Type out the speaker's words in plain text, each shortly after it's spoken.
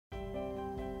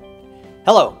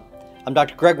Hello, I'm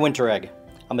Dr. Greg Winteregg.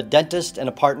 I'm a dentist and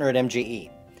a partner at MGE.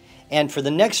 And for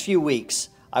the next few weeks,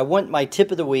 I want my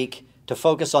tip of the week to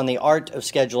focus on the art of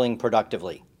scheduling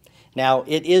productively. Now,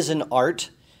 it is an art.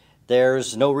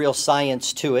 There's no real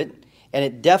science to it, and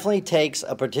it definitely takes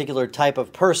a particular type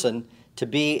of person to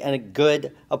be a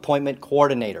good appointment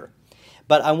coordinator.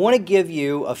 But I want to give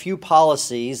you a few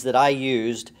policies that I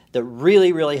used that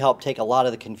really help take a lot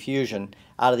of the confusion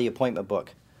out of the appointment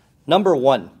book. Number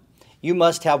one, you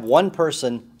must have one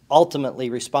person ultimately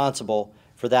responsible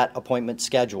for that appointment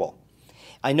schedule.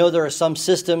 I know there are some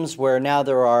systems where now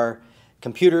there are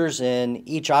computers in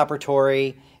each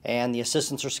operatory and the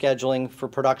assistants are scheduling for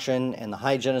production and the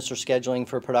hygienists are scheduling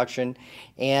for production.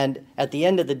 And at the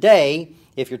end of the day,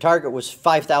 if your target was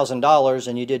 $5,000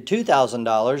 and you did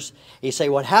 $2,000, you say,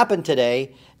 what happened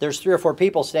today? There's 3 or 4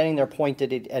 people standing there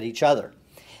pointed at each other.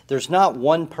 There's not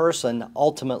one person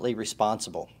ultimately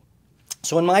responsible.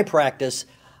 So in my practice,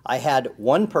 I had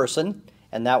one person,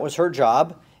 and that was her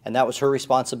job, and that was her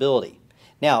responsibility.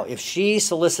 Now, if she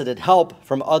solicited help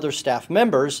from other staff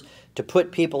members to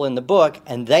put people in the book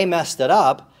and they messed it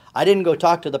up, I didn't go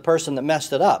talk to the person that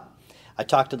messed it up. I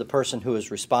talked to the person who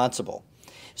was responsible.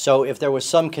 So if there was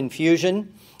some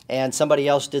confusion and somebody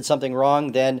else did something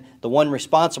wrong, then the one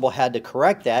responsible had to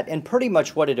correct that, and pretty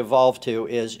much what it evolved to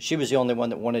is she was the only one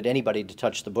that wanted anybody to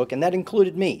touch the book, and that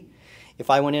included me. If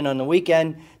I went in on the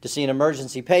weekend to see an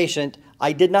emergency patient,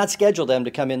 I did not schedule them to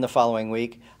come in the following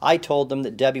week. I told them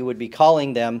that Debbie would be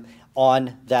calling them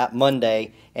on that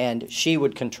Monday and she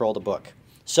would control the book.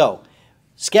 So,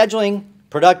 scheduling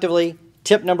productively,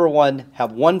 tip number one,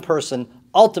 have one person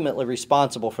ultimately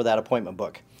responsible for that appointment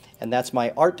book. And that's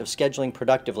my art of scheduling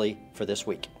productively for this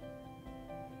week.